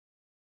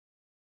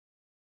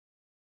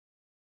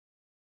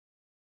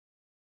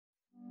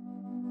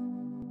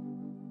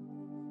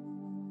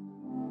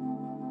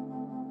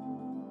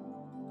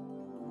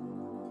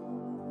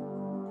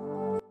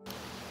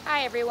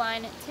Hi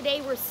everyone. Today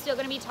we're still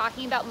going to be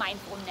talking about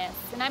mindfulness,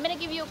 and I'm going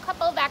to give you a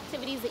couple of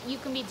activities that you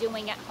can be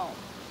doing at home.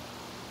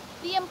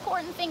 The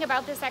important thing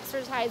about this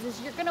exercise is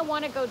you're going to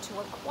want to go to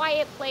a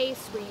quiet place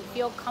where you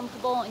feel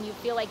comfortable and you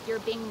feel like you're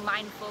being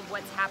mindful of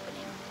what's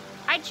happening.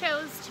 I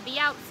chose to be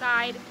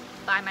outside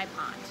by my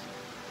pond.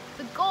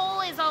 The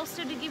goal is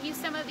also to give you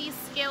some of these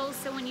skills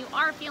so when you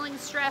are feeling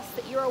stressed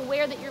that you're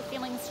aware that you're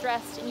feeling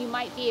stressed and you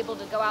might be able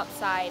to go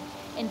outside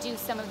and do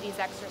some of these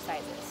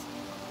exercises.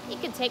 It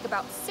can take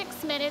about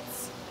 6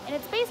 minutes, and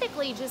it's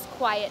basically just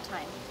quiet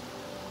time.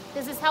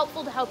 This is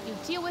helpful to help you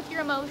deal with your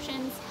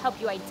emotions,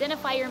 help you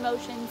identify your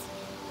emotions,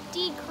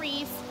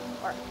 decrease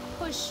or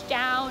push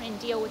down and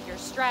deal with your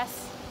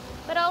stress,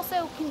 but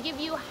also can give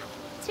you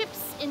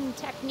tips and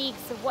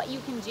techniques of what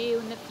you can do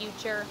in the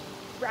future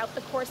throughout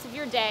the course of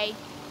your day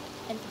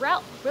and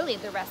throughout really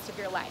the rest of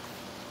your life.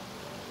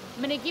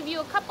 I'm going to give you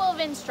a couple of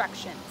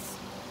instructions.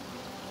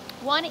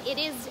 One, it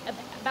is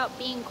about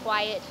being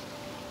quiet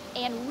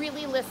and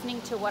really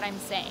listening to what I'm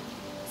saying.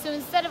 So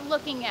instead of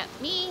looking at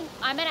me,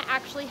 I'm going to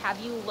actually have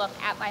you look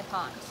at my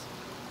pond.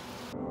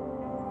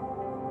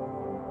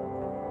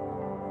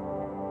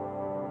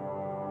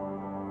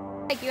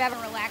 Like you have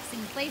a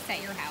relaxing place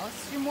at your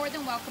house, you're more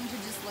than welcome to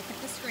just look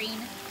at the screen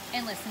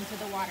and listen to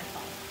the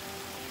waterfall.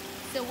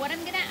 So what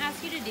I'm going to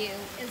ask you to do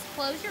is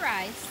close your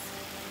eyes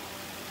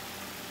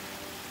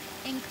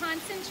and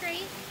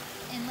concentrate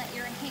and let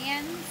your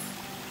hands,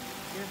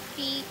 your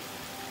feet,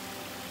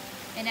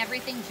 and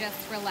everything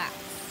just relax.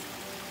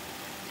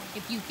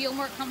 If you feel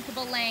more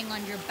comfortable laying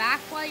on your back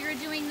while you're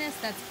doing this,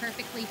 that's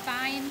perfectly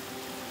fine.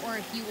 Or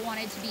if you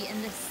wanted to be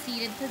in the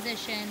seated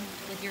position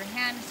with your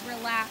hands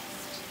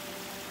relaxed,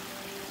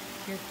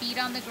 your feet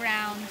on the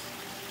ground,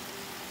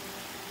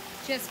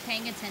 just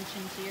paying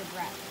attention to your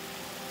breath.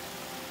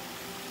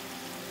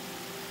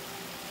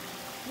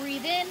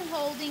 Breathe in,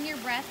 holding your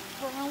breath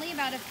for only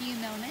about a few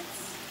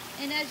moments.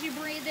 And as you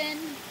breathe in,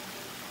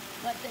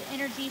 let the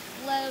energy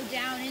flow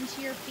down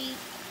into your feet.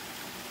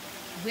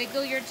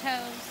 Wiggle your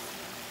toes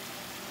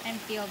and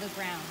feel the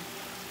ground.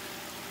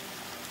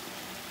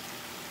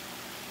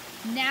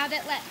 Now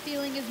that that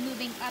feeling is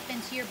moving up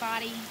into your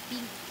body,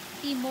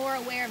 be more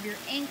aware of your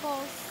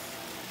ankles,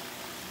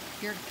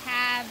 your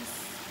calves,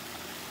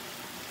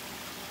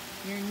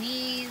 your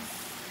knees,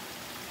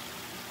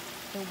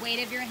 the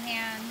weight of your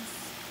hands,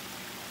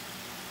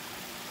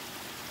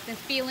 the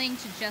feeling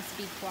to just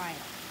be quiet.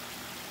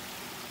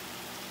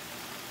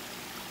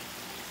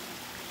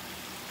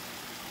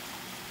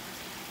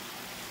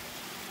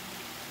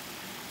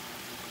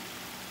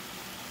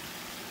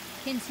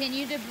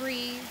 Continue to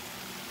breathe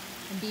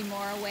and be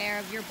more aware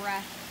of your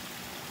breath.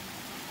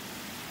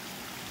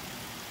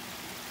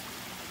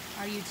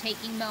 Are you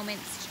taking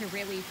moments to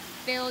really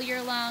fill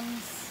your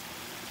lungs?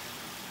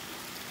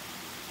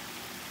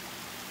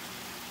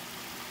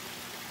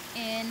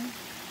 In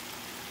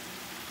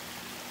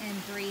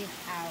and breathe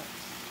out.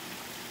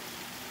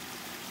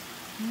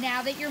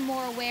 Now that you're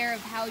more aware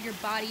of how your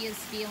body is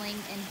feeling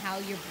and how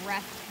your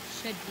breath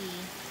should be,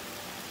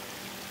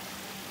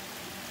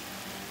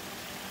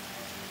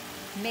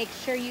 make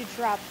sure you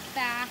drop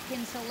back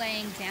into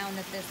laying down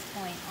at this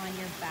point on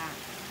your back.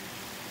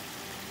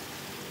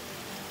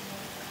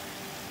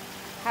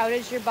 How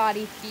does your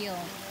body feel?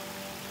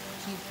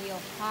 Do you feel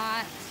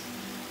hot?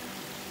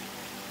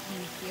 Do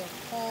you feel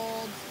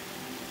cold?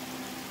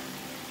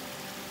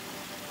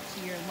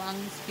 Do your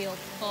lungs feel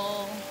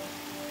full?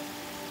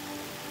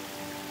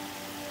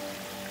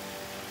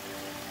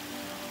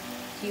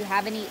 Do you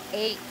have any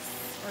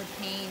aches or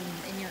pain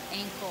in your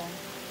ankle,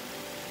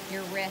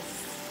 your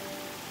wrists?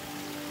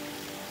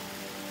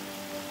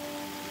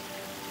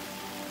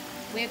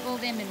 Wiggle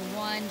them in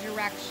one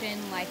direction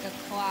like a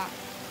clock.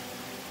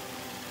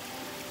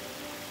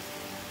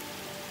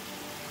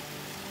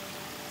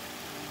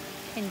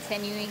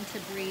 Continuing to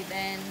breathe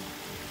in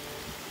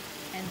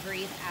and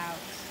breathe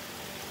out.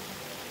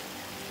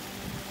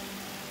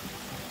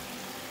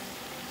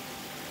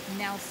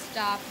 Now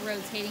stop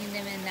rotating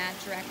them in that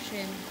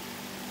direction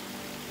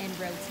and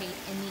rotate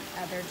in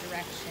the other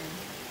direction,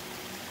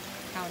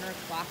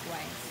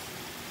 counterclockwise.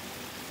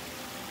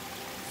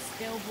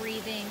 Still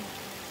breathing.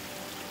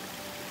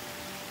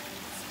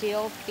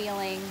 Still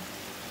feeling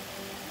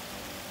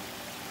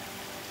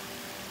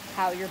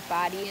how your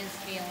body is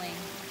feeling,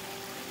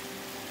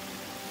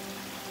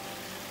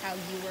 how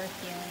you are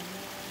feeling.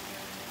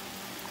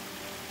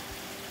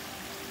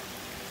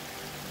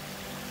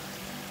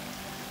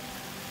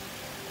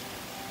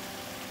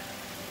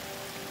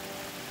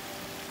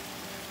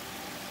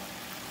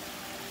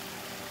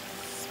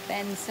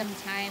 Spend some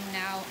time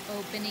now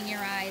opening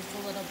your eyes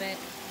a little bit,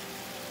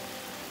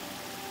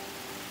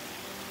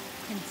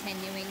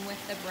 continuing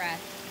with the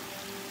breath.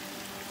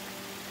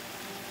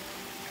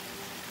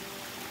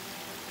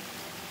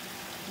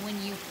 When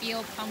you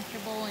feel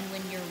comfortable and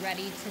when you're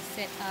ready to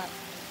sit up,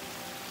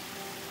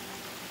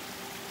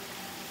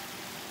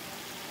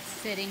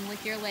 sitting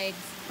with your legs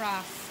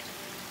crossed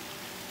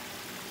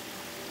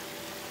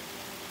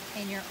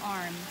and your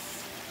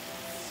arms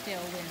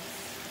still loose.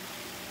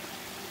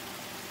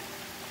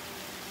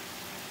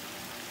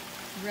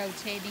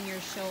 rotating your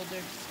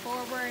shoulders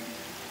forward,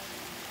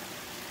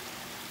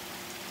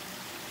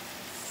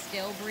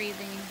 still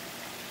breathing,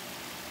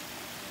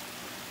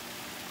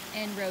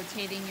 and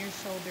rotating your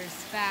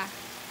shoulders back.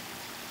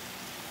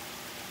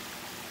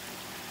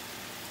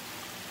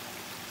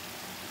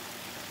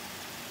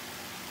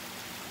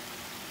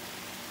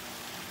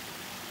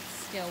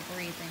 Still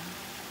breathing.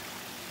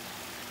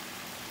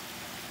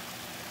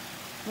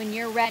 When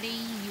you're ready,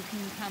 you can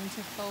come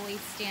to fully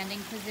standing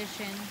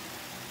position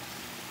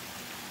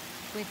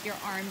with your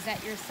arms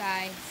at your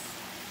sides,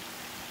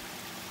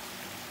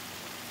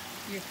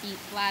 your feet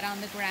flat on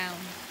the ground.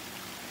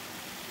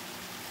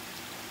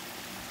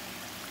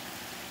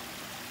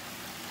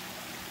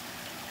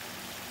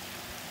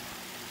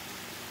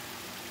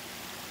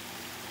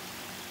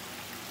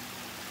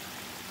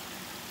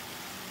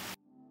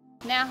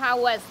 Now, how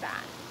was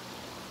that?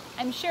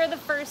 I'm sure the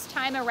first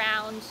time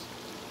around,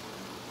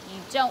 you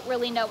don't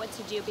really know what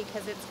to do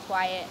because it's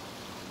quiet.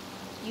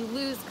 You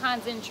lose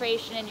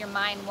concentration and your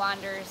mind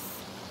wanders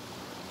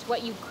to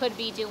what you could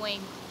be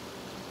doing,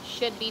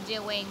 should be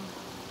doing.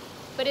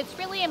 But it's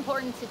really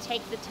important to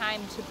take the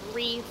time to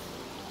breathe,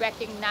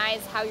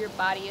 recognize how your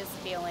body is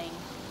feeling,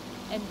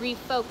 and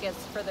refocus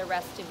for the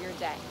rest of your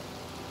day.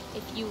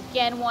 If you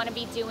again want to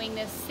be doing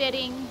this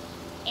sitting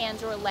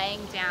and or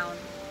laying down,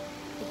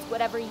 it's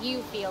whatever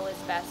you feel is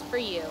best for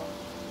you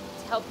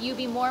to help you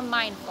be more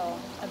mindful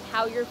of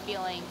how you're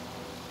feeling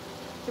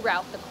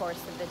throughout the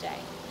course of the day.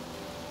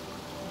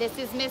 This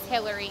is Miss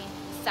Hillary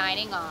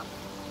signing off.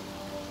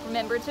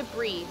 Remember to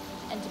breathe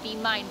and to be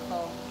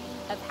mindful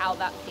of how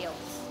that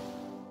feels.